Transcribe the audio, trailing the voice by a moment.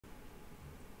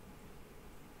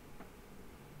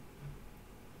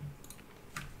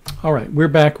All right, we're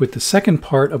back with the second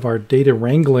part of our data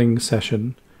wrangling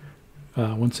session.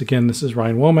 Once again, this is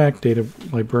Ryan Womack, data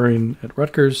librarian at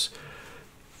Rutgers.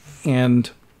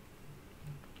 And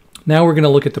now we're going to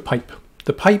look at the pipe.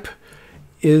 The pipe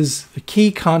is a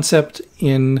key concept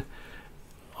in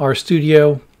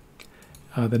RStudio.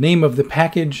 The name of the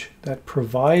package that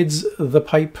provides the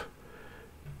pipe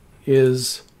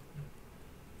is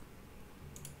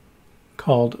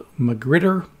called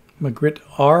readr,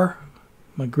 readr,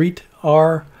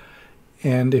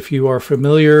 and if you are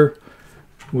familiar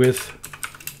with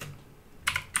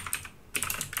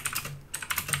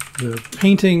the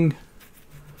painting,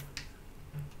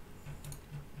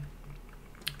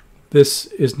 this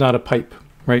is not a pipe,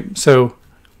 right? So,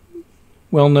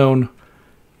 well known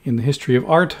in the history of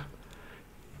art,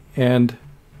 and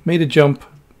made a jump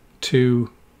to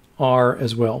R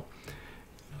as well.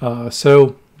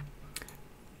 So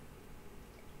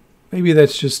maybe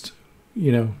that's just,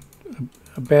 you know,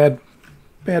 a bad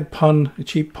pun, a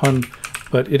cheap pun,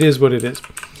 but it is what it is.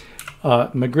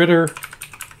 readr,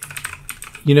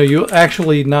 you know, you'll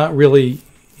actually not really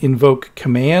invoke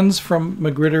commands from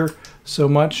readr so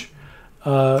much.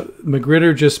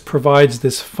 readr just provides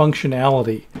this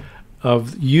functionality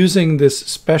of using this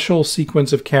special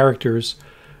sequence of characters,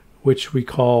 which we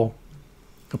call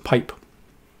a pipe.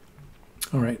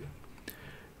 All right.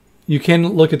 You can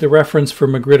look at the reference for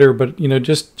readr, but you know,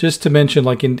 just to mention,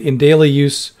 like in daily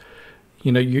use,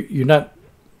 you know,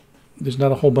 there's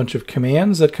not a whole bunch of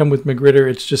commands that come with readr.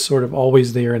 It's just sort of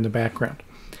always there in the background.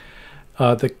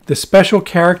 The special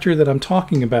character that I'm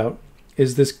talking about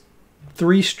is this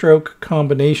 3-stroke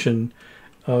combination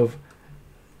of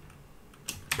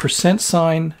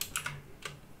 %,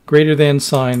 greater than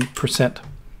sign, %.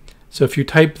 So if you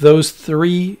type those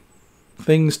 3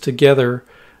 things together,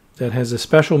 that has a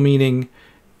special meaning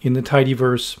in the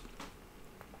tidyverse,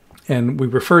 and we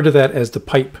refer to that as the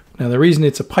pipe. Now the reason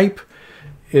it's a pipe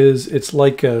is it's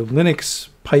like a Linux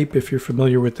pipe, if you're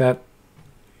familiar with that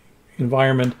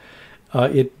environment.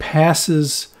 It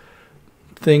passes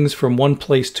things from one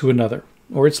place to another,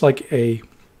 or it's like a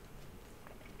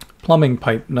plumbing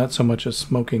pipe, not so much a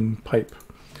smoking pipe.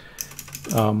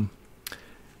 All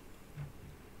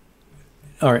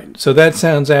right, so that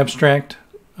sounds abstract,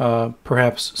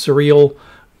 perhaps surreal,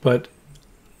 but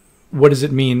what does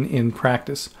it mean in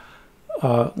practice?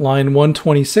 Line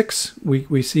 126,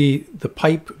 we see the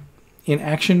pipe in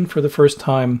action for the first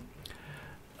time.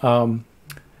 Line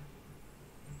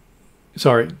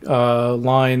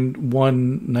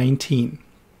 119.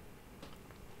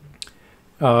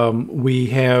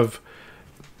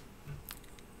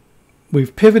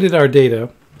 We've pivoted our data,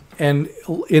 and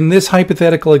in this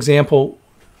hypothetical example,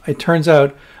 it turns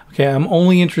out, okay, I'm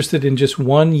only interested in just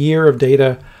 1 year of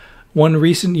data, one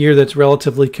recent year that's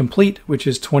relatively complete, which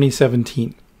is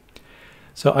 2017.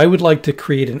 So I would like to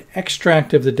create an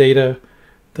extract of the data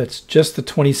that's just the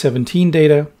 2017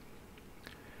 data.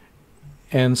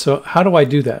 And so how do I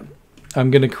do that? I'm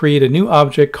going to create a new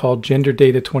object called gender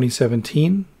data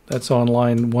 2017. That's on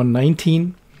line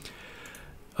 119.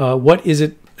 What is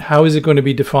it? How is it going to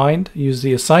be defined? Use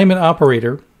the assignment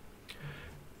operator,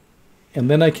 and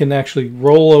then I can actually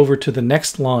roll over to the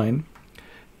next line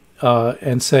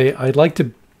and say I'd like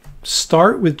to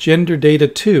start with gender data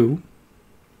 2,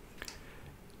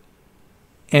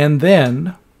 and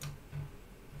then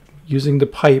using the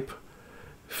pipe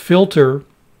filter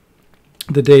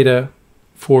the data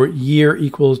for year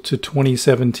equals to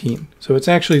 2017. So it's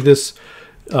actually this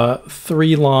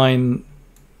 3-line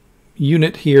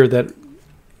unit here that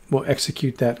will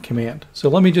execute that command. So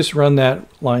let me just run that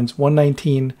lines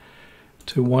 119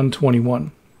 to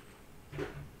 121.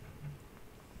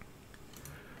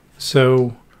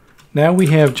 So now we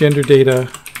have gender data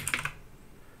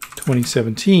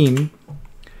 2017,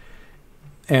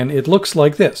 and it looks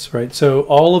like this, right? So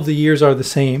all of the years are the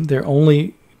same. They're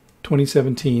only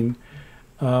 2017.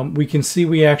 We can see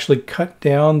we actually cut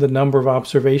down the number of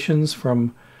observations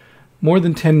from more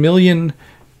than 10 million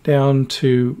down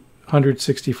to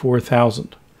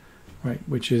 164,000, right?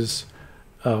 Which is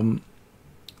the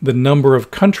number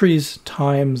of countries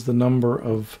times the number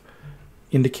of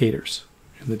indicators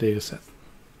in the data set.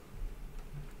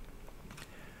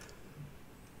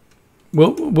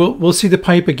 We'll see the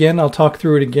pipe again. I'll talk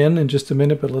through it again in just a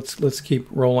minute, but let's keep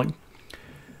rolling.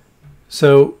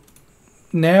 So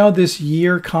now this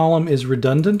year column is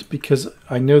redundant because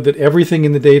I know that everything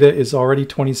in the data is already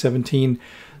 2017.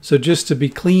 So just to be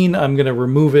clean, I'm going to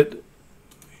remove it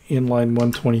in line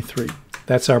 123.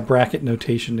 That's our bracket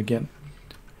notation again.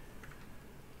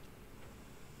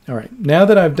 All right, now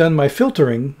that I've done my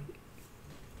filtering,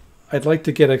 I'd like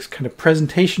to get a kind of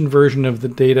presentation version of the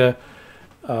data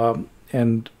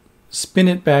and spin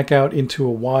it back out into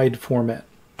a wide format.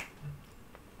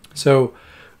 So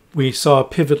we saw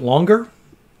pivot longer.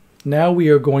 Now we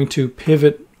are going to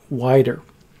pivot wider.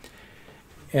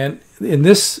 And in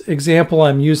this example,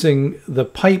 I'm using the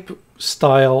pipe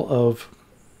style of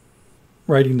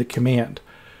writing the command.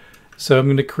 So I'm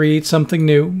going to create something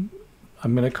new.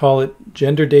 I'm going to call it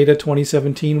gender data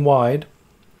 2017 wide.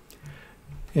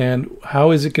 And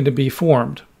how is it going to be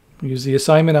formed? Use the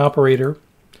assignment operator.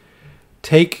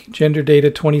 Take gender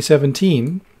data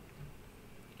 2017.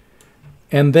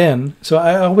 And then, so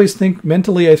I always think,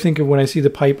 mentally I think of when I see the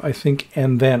pipe, I think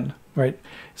and then, right?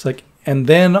 It's like, and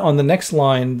then on the next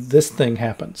line, this thing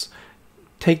happens.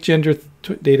 Take gender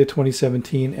data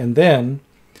 2017 and then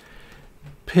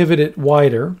pivot it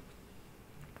wider.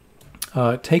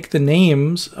 Take the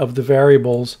names of the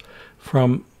variables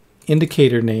from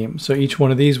indicator name. So each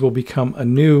one of these will become a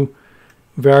new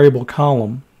variable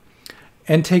column.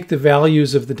 And take the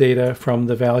values of the data from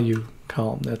the value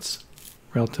column. That's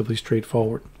relatively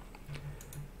straightforward.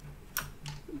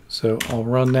 So I'll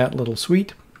run that little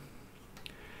suite.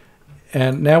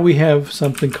 And now we have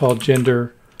something called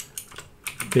gender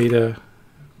data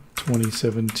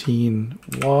 2017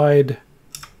 wide.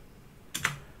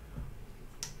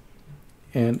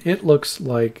 And it looks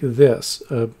like this.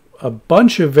 A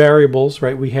bunch of variables,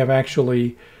 right? We have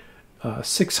actually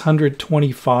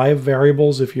 625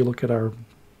 variables if you look at our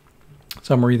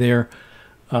summary there,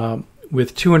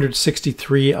 with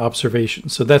 263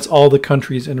 observations. So that's all the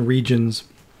countries and regions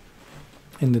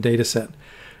in the data set.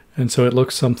 And so it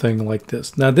looks something like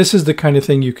this. Now this is the kind of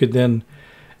thing you could then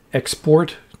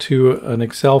export to an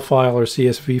Excel file or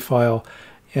CSV file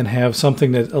and have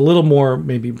something that's a little more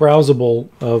maybe browsable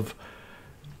of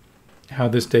how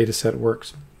this data set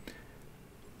works.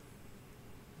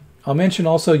 I'll mention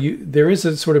also there is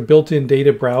a sort of built-in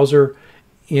data browser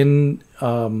in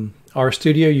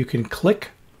RStudio. You can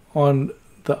click on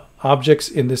the objects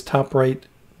in this top right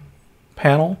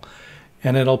panel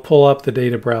and it'll pull up the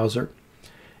data browser.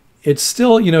 It's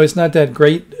still, it's not that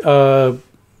great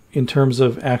in terms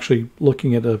of actually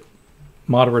looking at a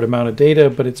moderate amount of data,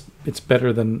 but it's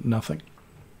better than nothing.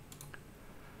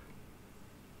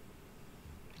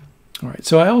 All right,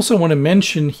 so I also want to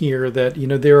mention here that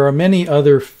there are many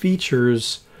other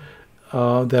features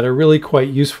that are really quite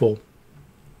useful.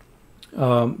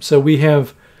 So we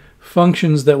have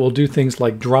functions that will do things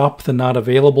like drop the not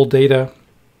available data.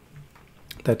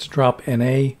 That's drop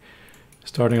NA,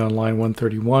 starting on line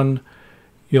 131.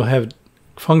 You'll have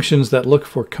functions that look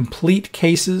for complete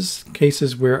cases,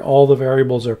 cases where all the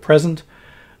variables are present,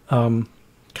 kind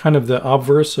of the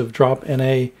obverse of drop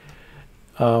NA.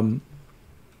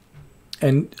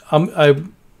 And I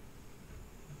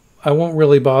won't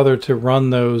really bother to run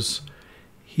those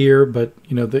here, but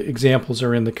the examples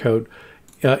are in the code.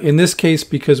 In this case,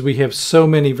 because we have so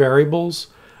many variables,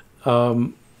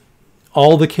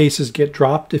 all the cases get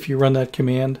dropped if you run that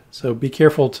command. So be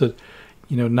careful to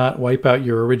not wipe out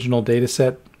your original data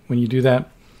set when you do that.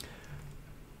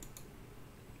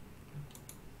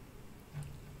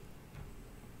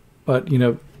 But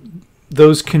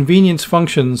those convenience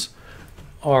functions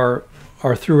are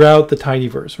throughout the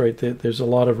Tidyverse, right? There's a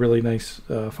lot of really nice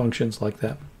functions like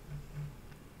that.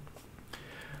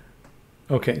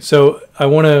 Okay, so I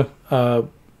want to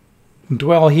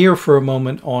dwell here for a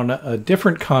moment on a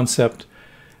different concept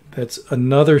that's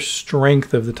another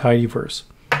strength of the Tidyverse.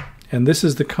 And this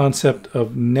is the concept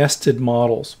of nested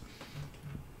models.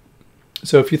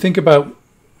 So if you think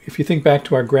back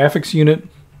to our graphics unit,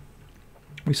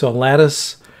 we saw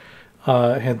Lattice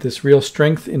had this real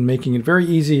strength in making it very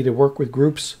easy to work with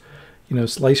groups,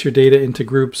 slice your data into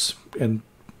groups and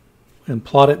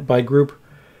plot it by group.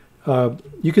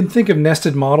 You can think of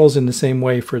nested models in the same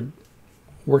way for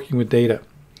working with data.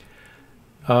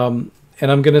 And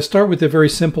I'm going to start with a very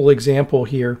simple example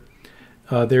here.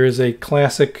 There is a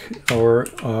classic or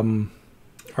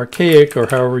archaic, or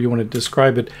however you want to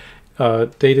describe it,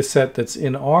 data set that's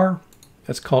in R.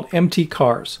 That's called empty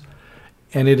cars.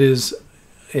 And it is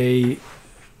a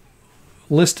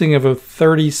listing of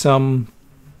 30-some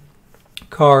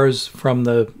cars from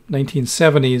the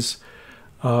 1970s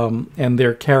and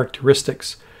their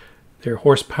characteristics, their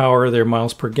horsepower, their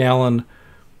miles per gallon.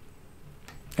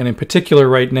 And in particular,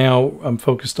 right now, I'm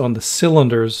focused on the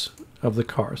cylinders of the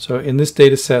car. So in this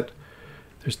data set,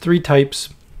 there's 3 types: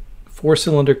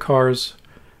 4-cylinder cars,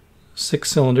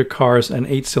 6-cylinder cars, and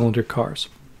 8-cylinder cars.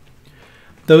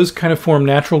 Those kind of form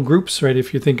natural groups, right?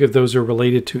 If you think of those are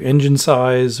related to engine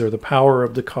size or the power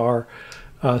of the car.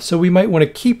 So we might want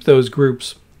to keep those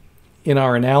groups in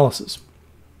our analysis.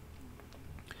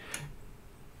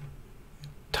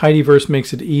 Tidyverse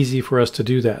makes it easy for us to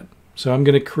do that. So I'm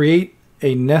going to create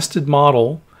a nested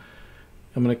model.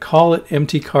 I'm going to call it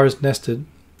empty cars nested,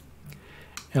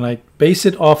 and I base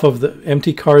it off of the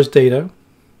empty cars data.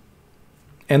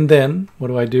 And then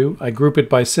what do? I group it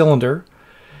by cylinder,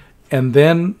 and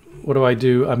then what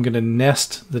do? I'm going to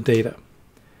nest the data,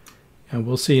 and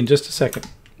we'll see in just a second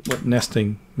what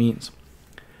nesting means.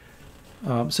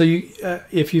 So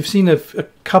if you've seen a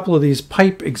couple of these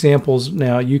pipe examples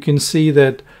now, you can see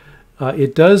that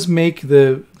it does make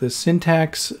the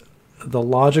syntax, the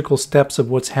logical steps of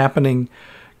what's happening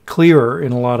clearer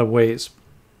in a lot of ways.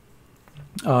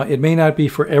 It may not be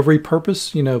for every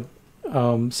purpose, you know.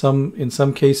 In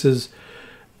some cases,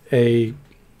 a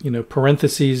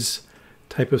parentheses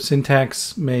type of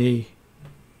syntax may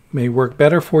work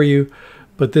better for you,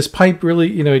 but this pipe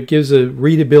really, it gives a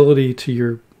readability to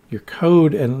your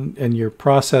code and your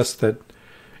process that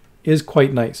is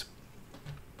quite nice.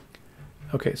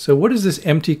 Okay, so what does this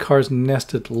empty cars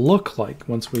nested look like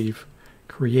once we've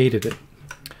created it?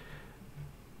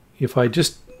 If I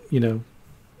just,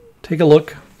 take a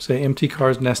look, say empty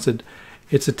cars nested,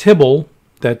 it's a tibble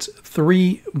that's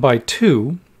 3 by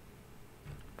 2,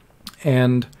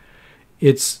 and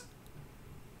it's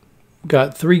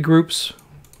got 3 groups.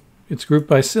 It's grouped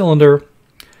by cylinder,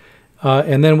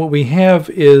 and then what we have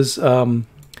is the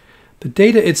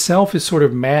data itself is sort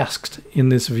of masked in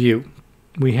this view.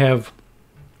 We have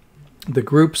the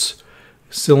groups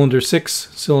cylinder 6,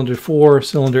 cylinder 4,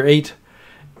 cylinder 8,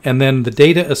 and then the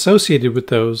data associated with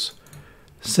those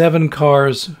 7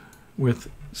 cars with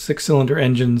 6-cylinder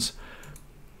engines,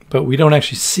 but we don't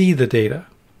actually see the data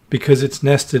because it's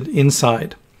nested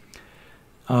inside.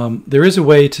 There is a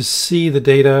way to see the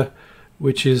data,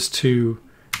 which is to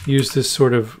use this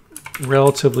sort of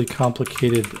relatively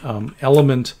complicated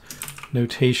element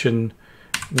notation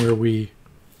where we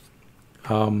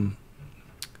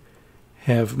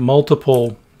have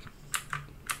multiple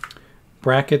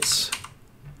brackets.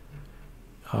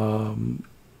 I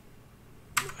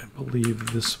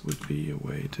believe this would be a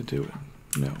way to do it.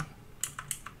 No.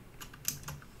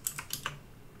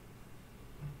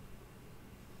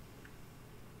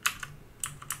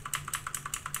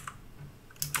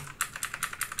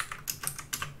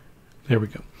 There we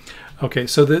go. Okay,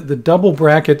 so the double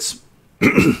brackets,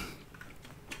 and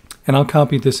I'll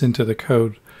copy this into the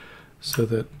code so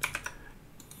that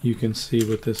you can see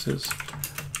what this is.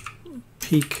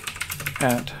 Peek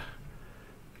at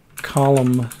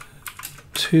column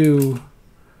 2,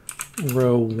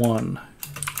 row 1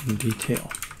 in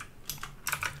detail.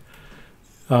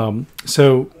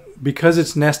 So because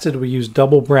it's nested, we use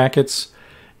double brackets,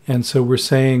 and so we're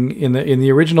saying in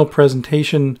the original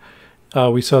presentation,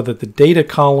 we saw that the data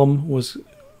column was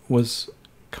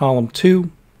column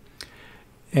 2,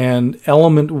 and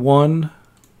element 1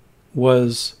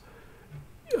 was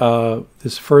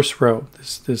this first row,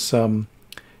 this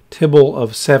tibble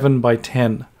of 7 by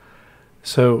 10.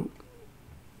 So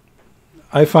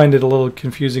I find it a little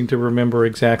confusing to remember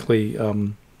exactly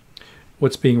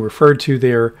what's being referred to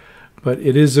there, but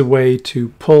it is a way to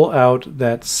pull out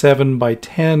that 7 by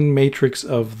 10 matrix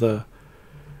of the,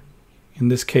 in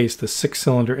this case, the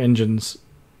 6-cylinder engines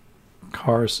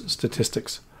cars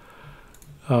statistics.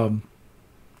 All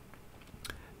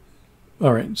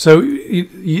right, so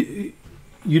you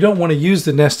don't want to use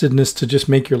the nestedness to just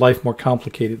make your life more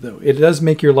complicated, though. It does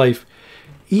make your life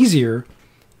easier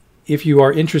if you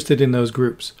are interested in those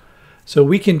groups. So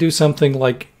we can do something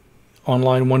like on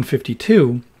line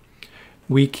 152,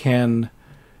 we can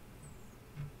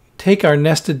take our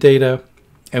nested data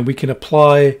and we can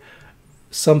apply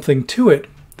something to it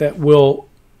that will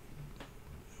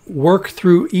work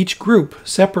through each group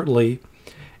separately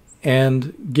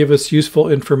and give us useful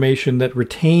information that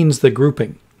retains the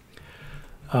grouping.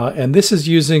 And this is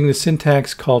using the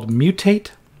syntax called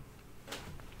mutate.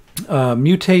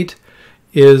 Mutate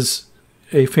is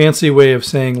a fancy way of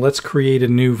saying let's create a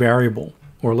new variable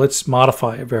or let's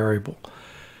modify a variable.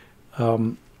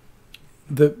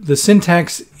 The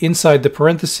syntax inside the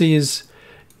parentheses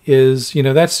is,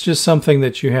 that's just something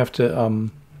that you have to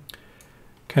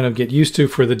kind of get used to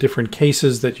for the different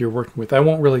cases that you're working with. I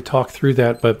won't really talk through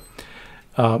that, but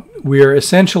we are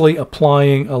essentially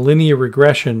applying a linear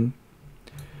regression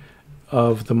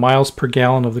of the miles per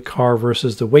gallon of the car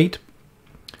versus the weight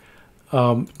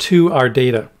to our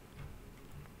data.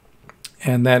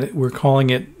 And that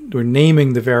we're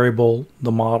naming the variable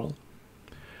the model.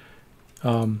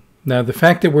 Now the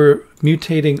fact that we're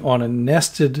mutating on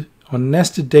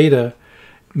nested data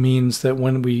means that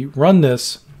when we run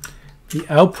this, the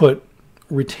output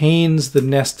retains the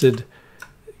nested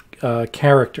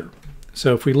character.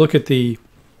 So if we look at the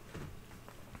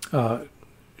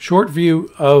short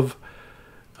view of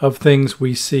things,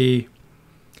 we see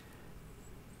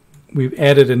we've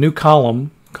added a new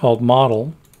column called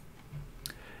model,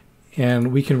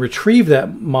 and we can retrieve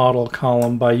that model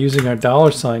column by using our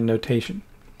 $ notation.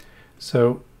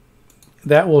 So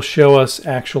that will show us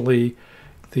actually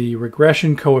the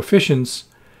regression coefficients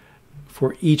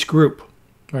for each group,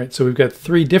 right? So we've got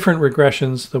 3 different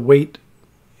regressions. The weight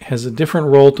has a different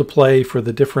role to play for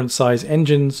the different size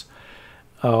engines,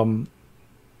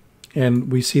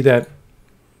 and we see that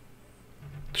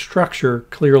structure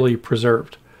clearly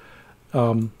preserved.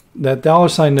 That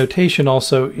 $ notation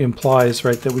also implies,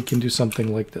 right, that we can do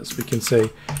something like this. We can say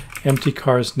empty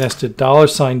cars nested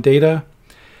 $ data,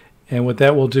 and what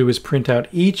that will do is print out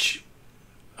each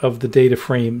of the data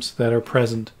frames that are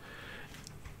present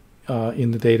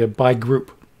in the data by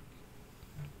group.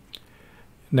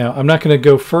 Now, I'm not going to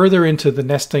go further into the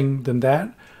nesting than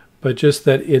that, but just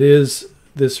that it is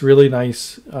this really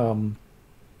nice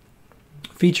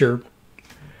feature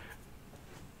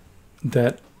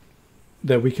that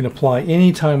we can apply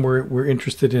anytime we're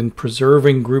interested in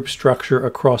preserving group structure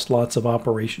across lots of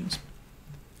operations.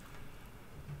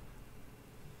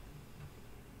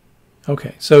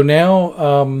 Okay, so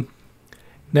now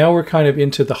we're kind of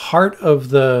into the heart of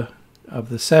the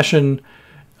session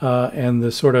and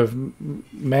the sort of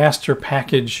master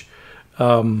package.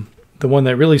 The one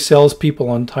that really sells people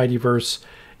on Tidyverse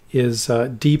is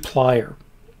dplyr.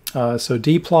 So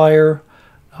dplyr,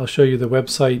 I'll show you the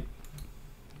website.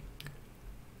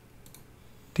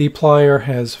 Dplyr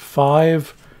has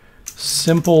 5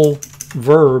 simple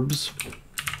verbs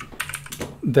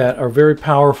that are very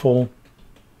powerful.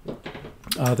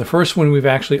 The first one we've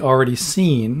actually already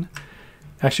seen.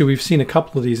 Actually, we've seen a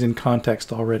couple of these in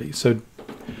context already. So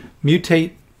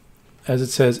mutate, as it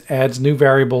says, adds new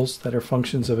variables that are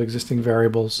functions of existing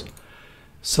variables.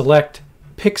 Select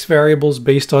picks variables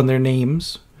based on their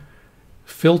names.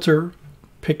 Filter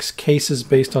picks cases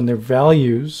based on their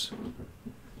values.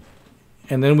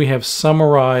 And then we have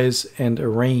summarize and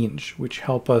arrange, which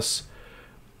help us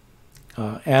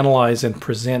analyze and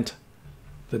present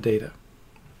the data.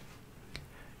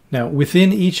 Now,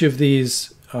 within each of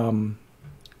these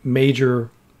major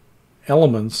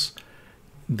elements,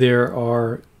 there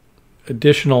are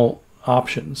additional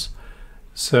options.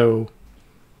 So,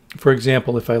 for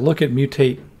example, if I look at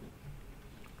mutate,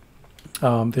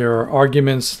 there are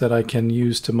arguments that I can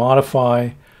use to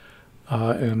modify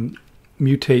and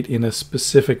mutate in a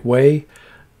specific way.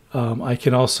 I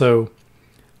can also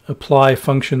apply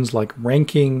functions like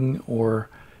ranking or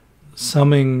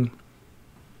summing,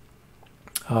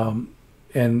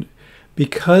 and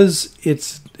because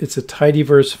it's a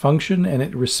tidyverse function and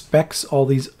it respects all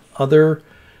these other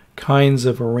kinds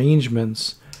of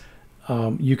arrangements,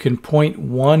 you can point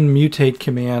one mutate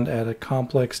command at a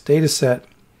complex data set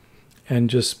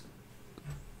and just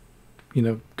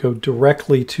go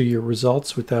directly to your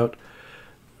results without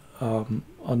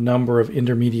a number of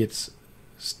intermediate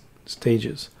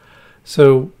stages.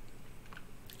 So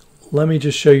let me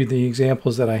just show you the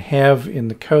examples that I have in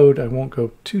the code. I won't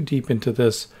go too deep into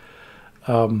this.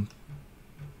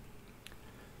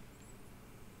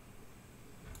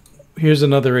 Here's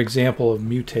another example of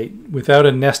mutate without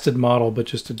a nested model, but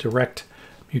just a direct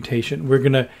mutation. We're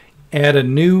going to add a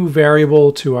new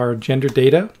variable to our gender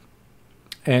data,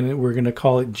 and we're going to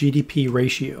call it GDP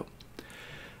ratio.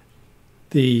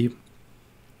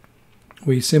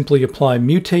 We simply apply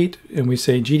mutate, and we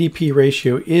say GDP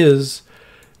ratio is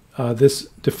this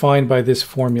defined by this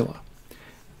formula.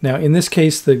 Now, in this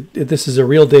case, this is a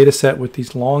real data set with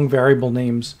these long variable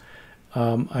names.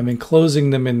 I'm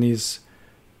enclosing them in these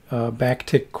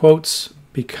backtick quotes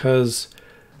because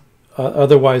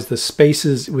otherwise the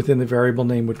spaces within the variable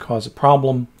name would cause a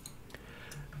problem.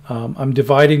 I'm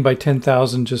dividing by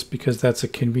 10,000 just because that's a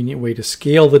convenient way to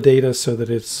scale the data so that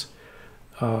it's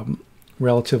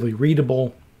relatively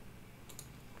readable.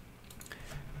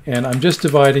 And I'm just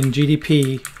dividing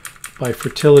GDP by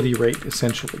fertility rate,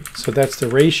 essentially. So that's the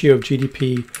ratio of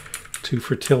GDP to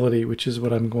fertility, which is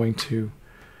what I'm going to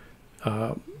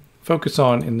focus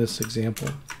on in this example.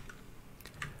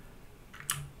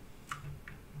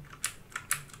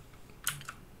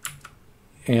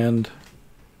 And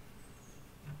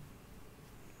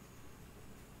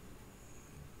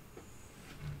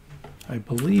I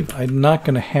believe I'm not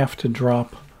going to have to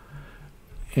drop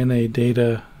NA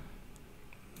data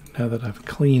now that I've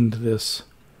cleaned this.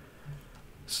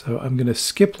 So I'm going to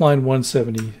skip line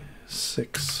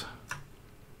 176.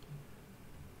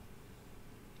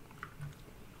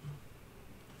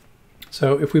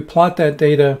 So if we plot that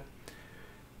data,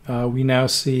 we now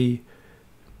see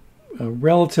a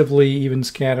relatively even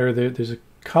scatter. There's a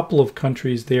couple of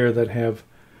countries there that have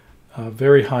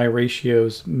very high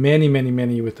ratios, many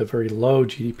with a very low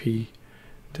GDP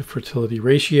to fertility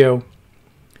ratio.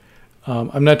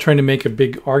 I'm not trying to make a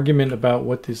big argument about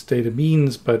what this data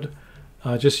means, but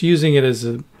just using it as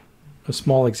a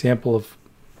small example of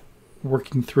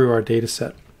working through our data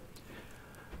set.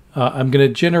 I'm going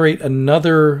to generate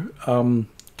another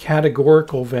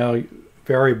categorical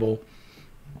variable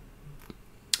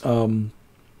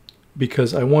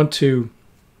because I want to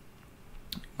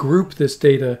group this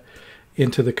data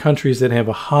into the countries that have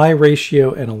a high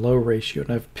ratio and a low ratio.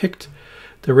 And I've picked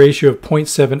the ratio of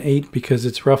 0.78 because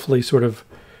it's roughly sort of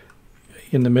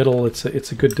in the middle. It's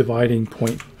a good dividing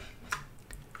point.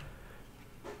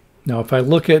 Now, if I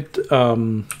look at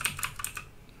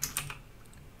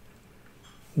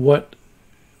what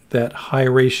that high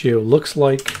ratio looks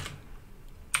like,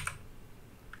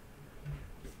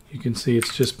 you can see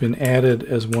it's just been added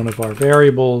as one of our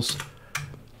variables.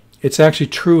 It's actually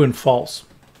true and false.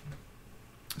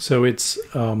 So it's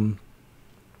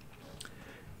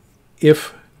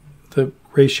if the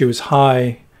ratio is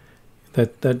high,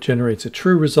 that generates a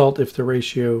true result. If the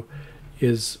ratio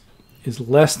is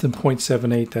less than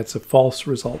 0.78, that's a false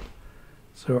result.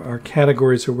 So our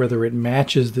categories are whether it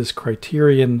matches this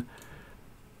criterion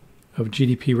of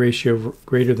GDP ratio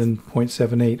greater than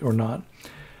 0.78 or not.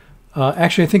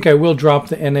 Actually, I think I will drop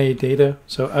the NA data.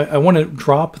 So I want to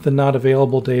drop the not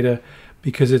available data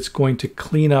because it's going to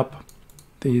clean up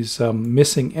these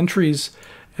missing entries,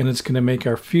 and it's going to make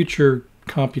our future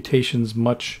computations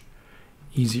much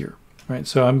easier. Right?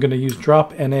 So I'm going to use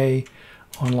drop NA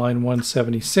on line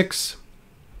 176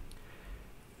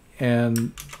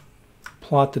 and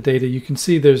plot the data. You can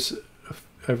see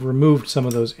I've removed some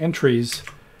of those entries,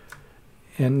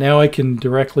 and now I can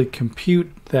directly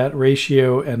compute that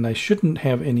ratio, and I shouldn't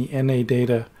have any NA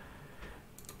data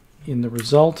in the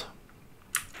result.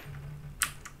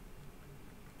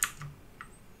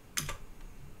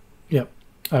 Yep,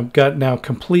 I've got now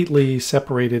completely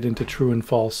separated into true and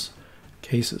false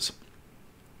cases.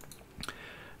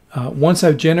 Once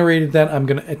I've generated that, I'm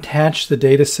going to attach the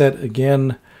data set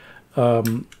again.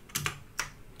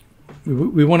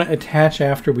 We want to attach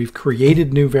after we've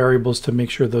created new variables to make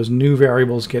sure those new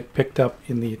variables get picked up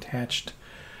in the attached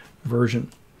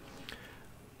version.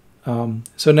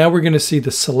 So now we're going to see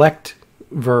the select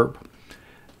verb.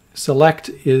 Select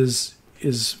is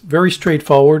very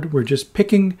straightforward. We're just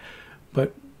picking,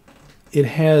 but it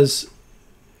has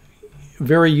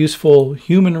very useful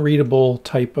human readable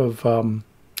type of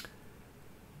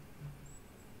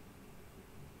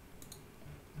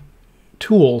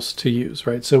tools to use,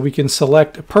 right? So we can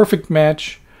select a perfect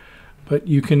match, but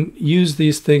you can use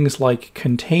these things like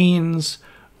contains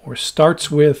or starts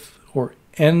with or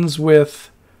ends with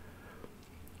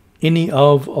any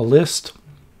of a list,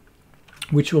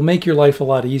 which will make your life a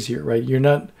lot easier, right? You're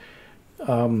not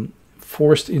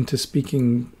forced into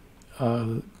speaking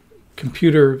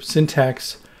computer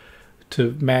syntax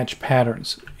to match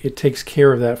patterns. It takes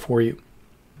care of that for you.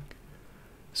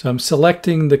 So I'm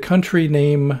selecting the country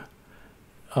name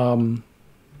and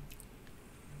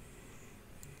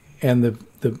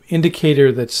the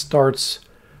indicator that starts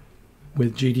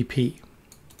with GDP.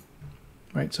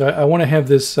 Right, so I want to have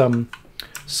this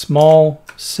small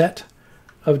set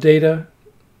of data.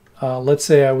 Let's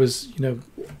say I was,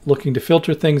 looking to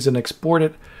filter things and export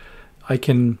it. I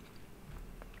can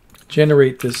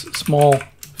generate this small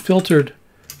filtered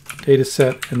data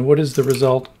set, and what is the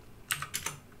result?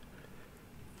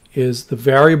 Is the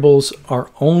variables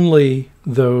are only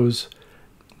those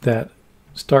that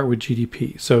start with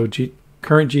GDP. So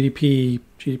current GDP,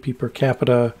 GDP per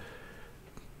capita,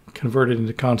 converted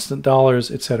into constant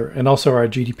dollars, etc., and also our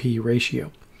GDP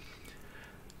ratio.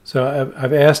 So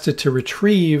I've asked it to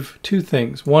retrieve two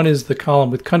things. One is the column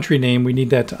with country name. We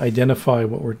need that to identify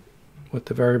what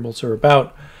the variables are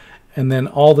about, and then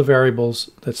all the variables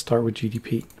that start with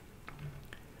GDP.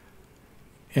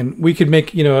 And we could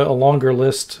make, a longer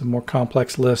list, a more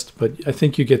complex list, but I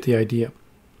think you get the idea.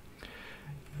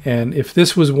 And if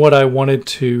this was what I wanted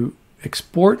to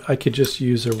export, I could just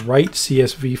use a write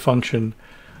CSV function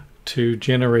to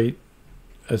generate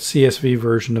a CSV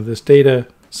version of this data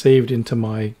saved into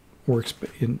my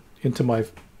into my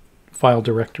file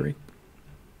directory.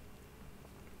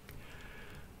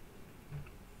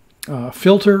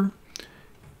 Filter.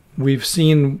 We've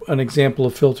seen an example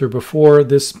of filter before.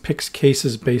 This picks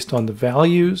cases based on the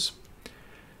values.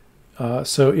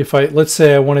 So if let's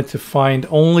say I wanted to find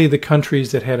only the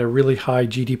countries that had a really high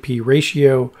GDP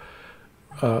ratio,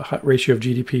 ratio of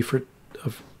GDP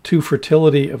to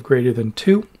fertility of greater than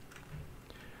 2,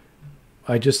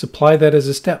 I just apply that as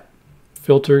a step.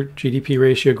 filter GDP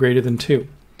ratio greater than 2.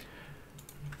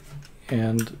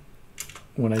 And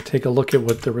when I take a look at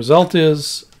what the result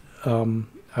is,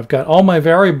 I've got all my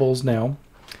variables now,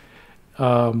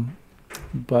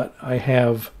 but I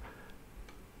have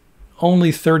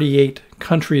only 38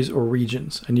 countries or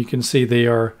regions, and you can see they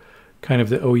are kind of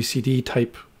the OECD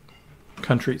type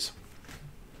countries.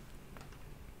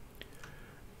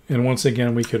 And once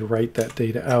again, we could write that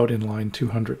data out in line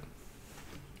 200.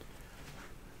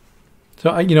 So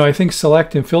I think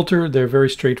select and filter, they're very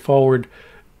straightforward,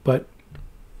 but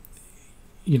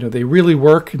they really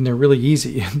work and they're really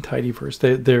easy in Tidyverse.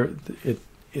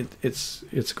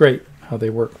 It's great how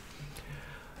they work.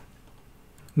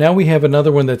 Now we have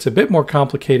another one that's a bit more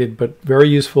complicated but very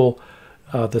useful,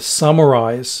 the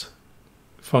summarize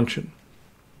function.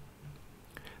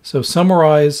 So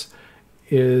summarize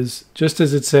is, just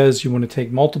as it says, you want to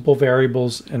take multiple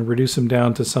variables and reduce them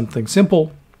down to something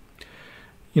simple.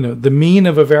 The mean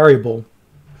of a variable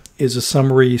is a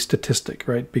summary statistic,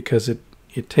 right? Because it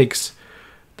takes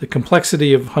the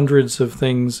complexity of hundreds of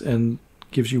things and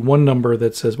gives you one number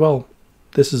that says, well,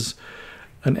 this is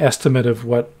an estimate of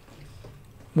what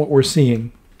we're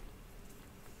seeing.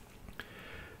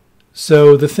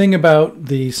 So the thing about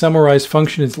the summarize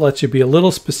function is it lets you be a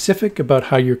little specific about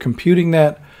how you're computing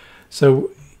that.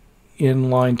 So in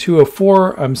line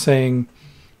 204, I'm saying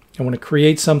I want to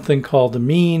create something called the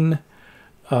mean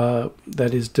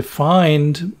that is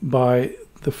defined by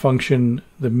the function,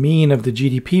 the mean of the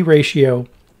GDP ratio.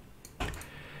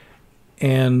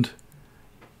 And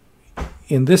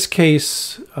in this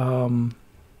case, you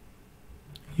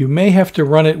may have to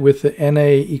run it with the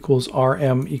NA equals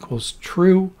RM equals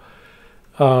true,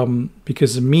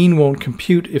 because the mean won't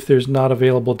compute if there's not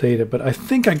available data. But I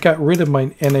think I got rid of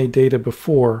my NA data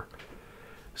before,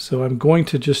 so I'm going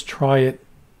to just try it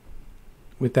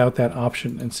without that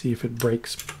option and see if it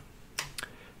breaks.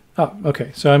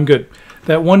 Okay, so I'm good.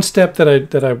 That one step that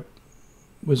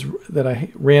I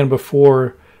ran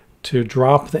before to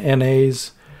drop the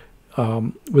NAs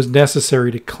was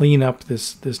necessary to clean up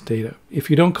this data. If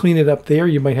you don't clean it up there,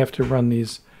 you might have to run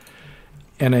these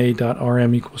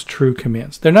na.rm equals true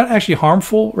commands. They're not actually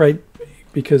harmful, right?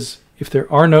 Because if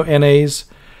there are no NAs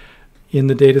in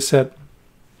the data set,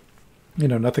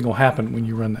 nothing will happen when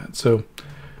you run that. So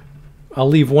I'll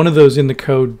leave one of those in the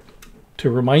code to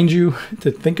remind you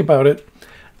to think about it,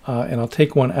 and I'll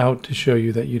take one out to show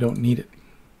you that you don't need it.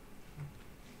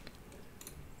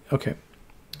 Okay,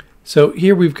 so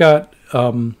here we've got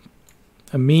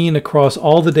a mean across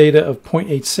all the data of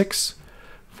 0.86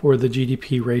 for the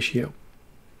GDP ratio.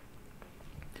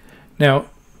 Now,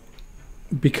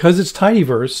 because it's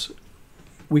Tidyverse,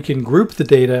 we can group the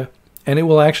data and it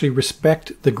will actually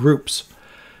respect the groups.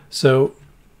 So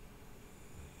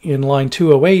in line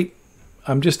 208,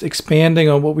 I'm just expanding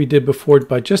on what we did before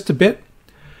by just a bit.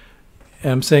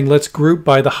 And I'm saying let's group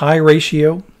by the high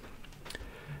ratio.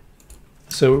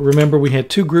 So remember, we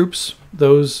had two groups,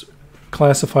 those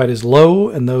classified as low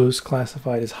and those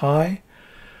classified as high.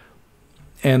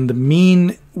 And the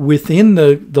mean within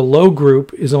the low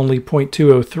group is only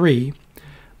 0.203.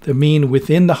 The mean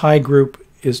within the high group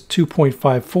is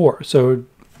 2.54. So,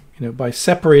 by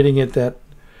separating it that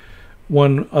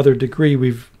one other degree,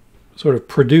 we've sort of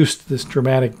produced this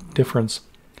dramatic difference.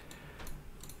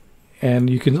 And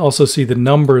you can also see the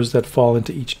numbers that fall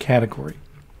into each category.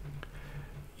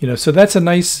 So that's a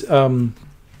nice,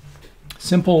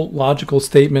 simple, logical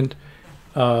statement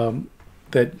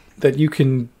that you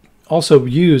can also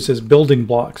use as building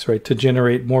blocks, right, to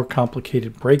generate more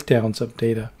complicated breakdowns of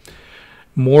data,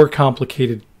 more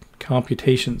complicated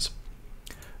computations.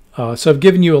 So I've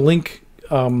given you a link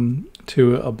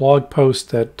to a blog post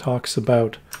that talks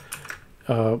about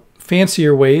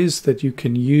fancier ways that you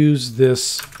can use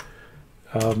this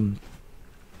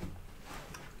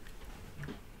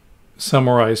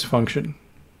summarize function.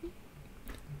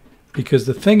 Because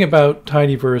the thing about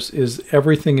Tidyverse is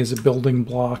everything is a building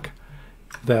block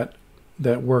that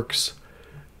works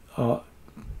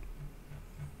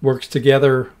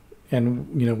together,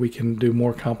 and we can do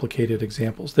more complicated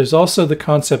examples. There's also the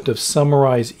concept of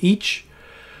summarize each,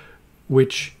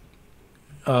 which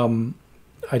I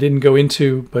didn't go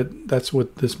into, but that's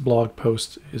what this blog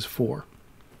post is for.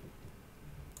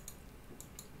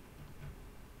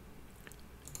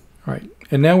 All right,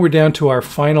 and now we're down to our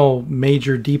final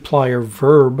major dplyr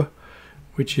verb,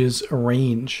 which is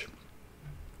arrange.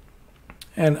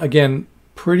 And again,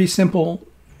 pretty simple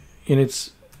in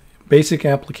its basic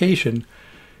application,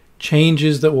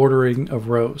 changes the ordering of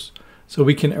rows. So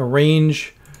we can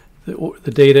arrange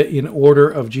the data in order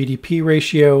of GDP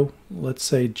ratio, let's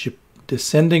say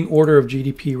descending order of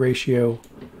GDP ratio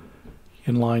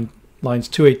in line lines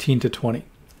 218 to 20.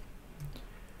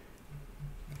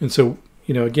 And so,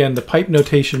 you know, again, the pipe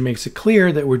notation makes it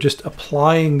clear that we're just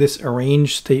applying this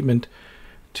arrange statement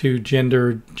to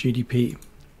gender GDP.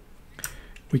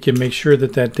 We can make sure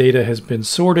that that data has been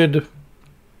sorted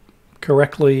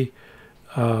correctly.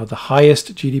 The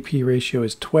highest GDP ratio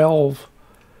is 12.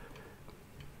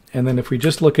 And then if we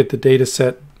just look at the data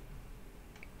set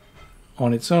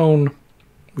on its own,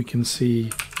 we can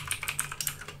see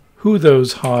who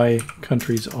those high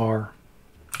countries are.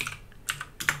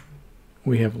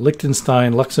 We have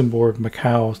Liechtenstein, Luxembourg,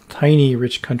 Macau, tiny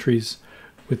rich countries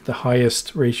with the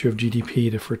highest ratio of GDP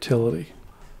to fertility.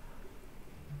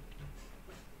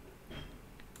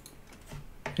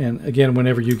 And again,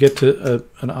 whenever you get to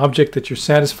an object that you're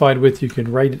satisfied with, you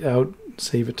can write it out,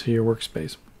 save it to your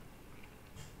workspace.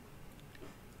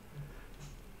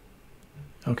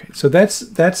 Okay, so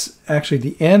that's actually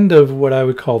the end of what I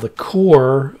would call the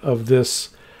core of this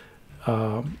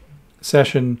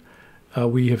session.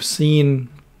 We have seen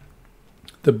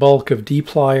the bulk of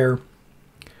dplyr,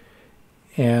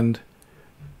 and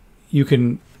you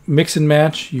can mix and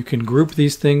match. You can group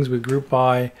these things with group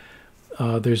by.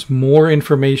 There's more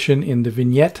information in the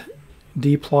vignette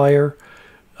dplyr.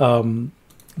 The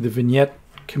vignette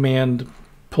command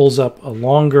pulls up a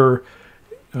longer,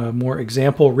 more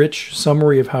example-rich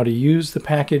summary of how to use the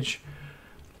package.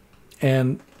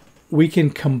 And we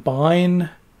can combine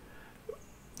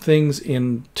things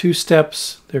in 2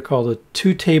 steps. They're called the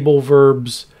 2-table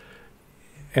verbs.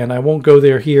 And I won't go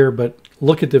there here, but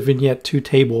look at the vignette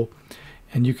 2-table,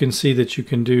 and you can see that you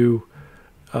can do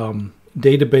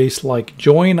database-like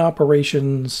join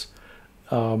operations,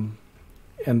 and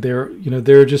there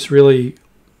are just really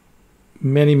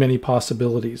many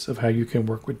possibilities of how you can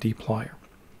work with dplyr.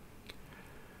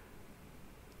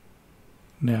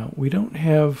 Now, we don't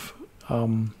have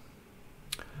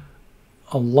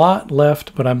a lot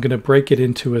left, but I'm going to break it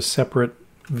into a separate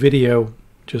video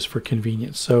just for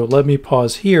convenience. So let me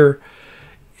pause here,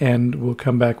 and we'll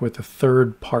come back with the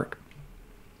third part.